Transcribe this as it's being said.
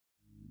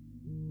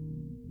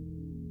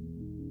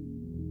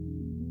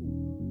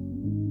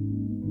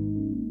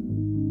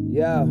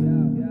Yo.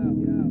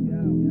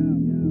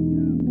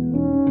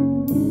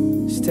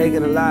 It's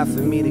taking a lot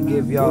for me to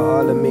give y'all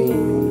all of me.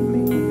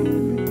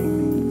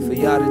 For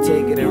y'all to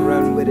take it and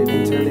run with it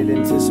and turn it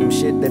into some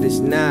shit that it's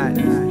not.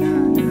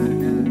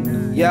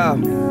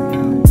 Yo.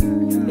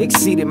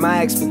 Exceeded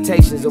my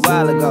expectations a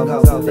while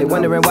ago. They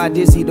wondering why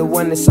Dizzy the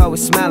one that's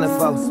always smiling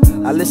for.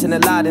 I listen a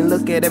lot and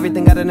look at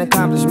everything I done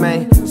accomplished,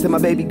 man. Still my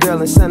baby girl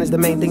and son is the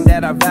main thing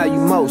that I value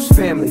most.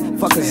 Family,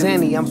 fuck a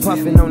xanny, I'm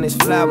puffing on this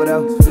flower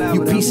though.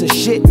 You piece of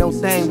shit, no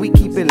thing, we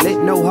keep it lit.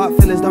 No hard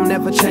feelings, don't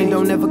never change,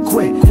 don't never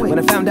quit. When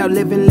I found out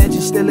living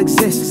legends still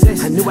exist,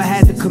 I knew I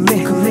had to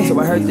commit. So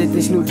I heard that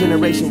this new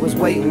generation was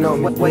waiting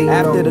on me.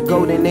 After the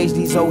golden age,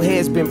 these old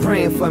heads been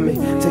praying for me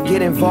to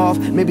get involved,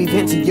 maybe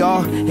vent to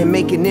y'all and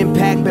make an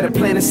impact. Better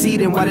plant a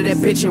seed and water that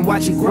bitch and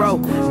watch it grow.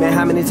 Man,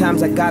 how many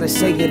times I gotta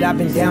say that I've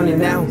been down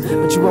and out,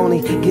 but you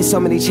only get so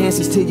many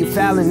chances till you're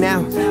fouling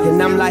now.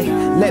 And I'm like,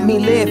 let me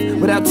live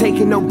without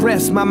taking no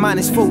breaths. My mind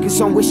is focused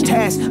on which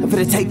task I'm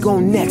gonna take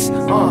on next.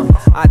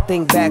 I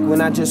think back when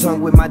I just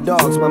hung with my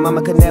dogs. My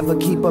mama could never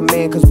keep a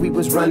man cause we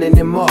was running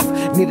him off.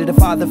 Needed a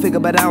father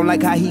figure, but I don't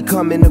like how he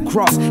coming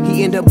across.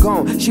 He ended up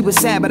gone, she was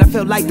sad, but I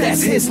felt like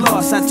that's his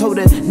loss. I told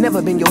her, never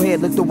bend your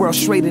head, look the world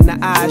straight in the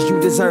eyes. You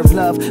deserve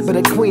love, but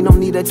a queen don't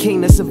need a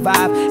king to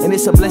survive. And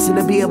it's a blessing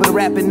to be able to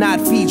rap and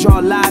not feed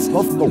your lies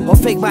or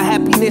fake my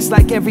happiness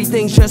like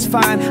everything's just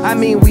fine. I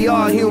mean, we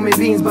all human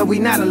beings, but we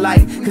not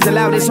alike. Cause the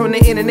loudest on the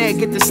internet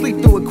get to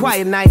sleep through a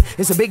quiet night.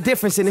 It's a big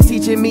difference and it's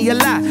teaching me a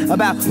lot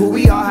about who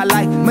we are. I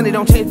like money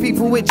don't change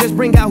people, it just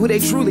bring out who they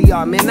truly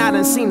are. Man, I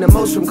done seen the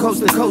most from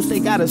coast to coast. They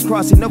got us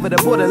crossing over the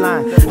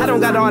borderline. I don't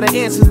got all the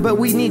answers, but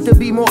we need to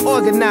be more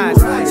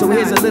organized. So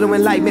here's a little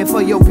enlightenment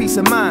for your peace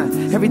of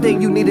mind.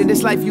 Everything you need in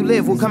this life you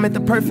live will come at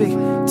the perfect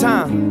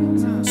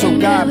time. So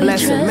God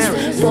bless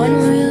America. Born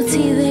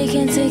royalty, they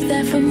can't take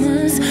that from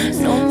us.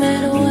 No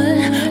matter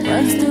what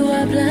runs through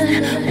our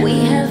blood, we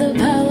have the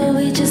power,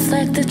 we just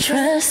like to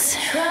trust.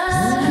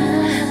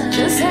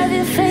 Just have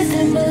your faith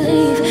and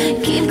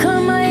believe. Keep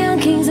calm, my young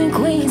kings and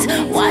queens.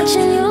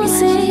 Watching you'll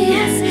see.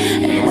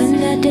 And when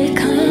that day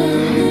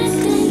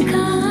comes,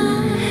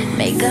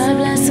 may God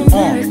bless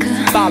America.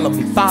 Follow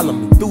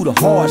me through the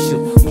hardship.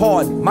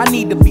 Pardon my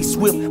need to be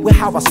swift with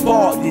how I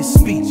spark this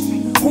speech.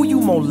 Who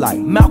you more like,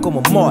 Malcolm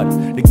or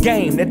Martin? The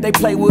game that they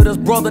play with us,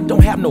 brother,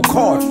 don't have no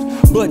cards.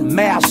 But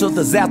masters,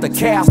 disaster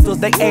casters,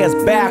 they ass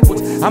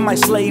backwards. I might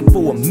slave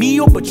for a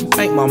meal, but you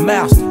ain't my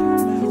master.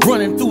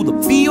 Running through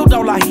the field,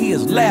 all I hear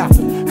is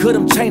laughter. Could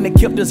them chain that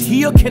kept us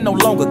here can no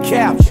longer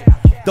capture.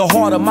 The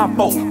heart of my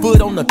folk, foot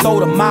on the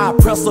throat of my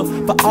oppressor.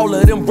 For all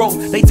of them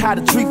ropes, they tied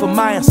a tree for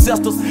my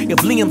ancestors.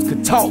 If limbs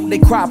could talk, they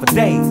cry for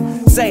days.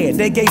 Sad,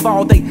 they gave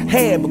all they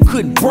had but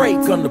couldn't break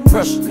under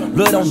pressure.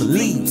 Blood on the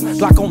leaves,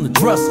 like on the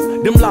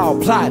dresser. Them law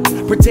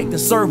plotting, protect and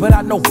serve, but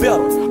I know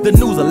better. The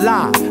news a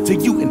lie to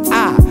you and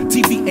I.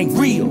 TV ain't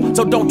real,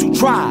 so don't you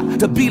try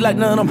to be like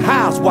none of them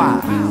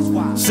housewives.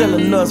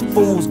 Selling us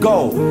fools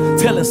gold,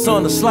 telling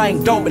son to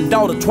slang dope and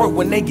daughter twerk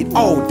when they get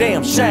old.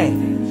 Damn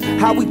shame.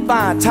 How we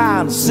find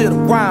time to sit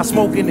around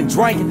smoking and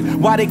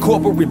drinking while they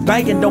corporate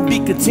banking. Don't be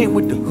content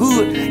with the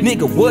hood,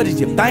 nigga, what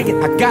is you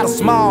thinking? I got a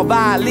small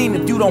violin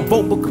if you don't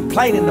vote but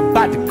complaining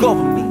about the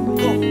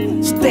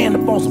government. Stand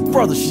up on some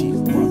brother shit,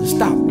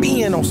 stop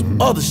being on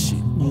some other shit.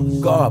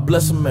 God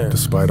bless America.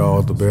 Despite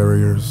all the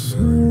barriers,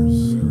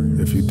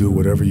 if you do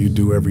whatever you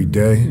do every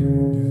day,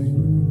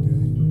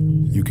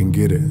 you can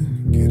get it.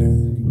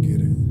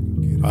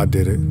 I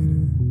did it.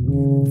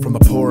 From the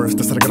poorest,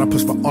 I said I gotta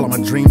push for all of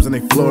my dreams and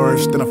they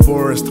flourished. In a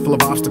forest full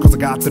of obstacles I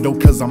got to do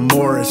cause I'm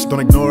Moorish. Don't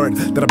ignore it,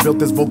 that I built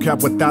this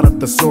vocab without a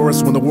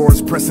thesaurus. When the war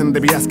is pressing, they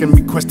be asking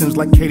me questions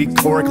like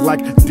K.R.I.T,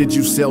 like did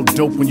you sell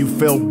dope when you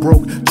fell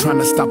broke? Trying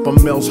to stop a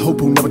male's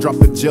hope who never dropped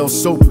the gel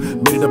soap.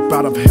 Made it up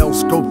out of hell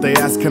scope, they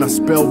ask can I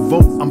spell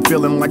vote? I'm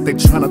feeling like they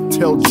trying to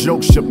tell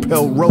jokes,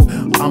 Chappelle wrote.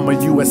 I'm a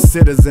US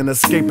citizen,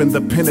 escaping the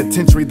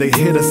penitentiary they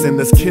hit us in.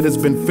 This kid has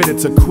been fitted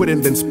to quit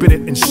it, then spit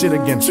it and shit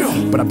again.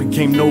 But I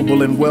became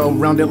noble and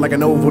well-rounded like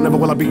an oval. Never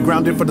will I be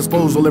grounded for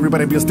disposal.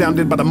 Everybody be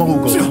astounded by the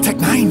mogul.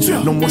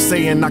 N9ne, no more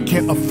saying I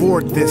can't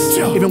afford this.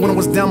 Even when I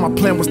was down, my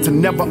plan was to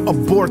never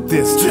abort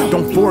this.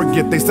 Don't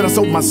forget, they said I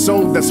sold my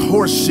soul, that's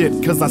horse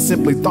shit. Cause I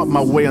simply thought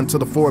my way onto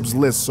the Forbes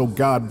list. So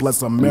God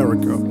bless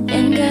America.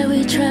 In God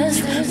we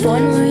trust,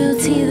 born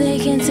royalty, they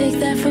can't take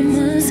that from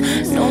us.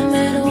 No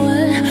matter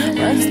what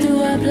runs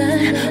through our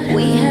blood,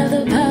 we have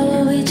the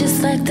power, we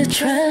just like to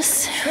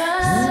trust.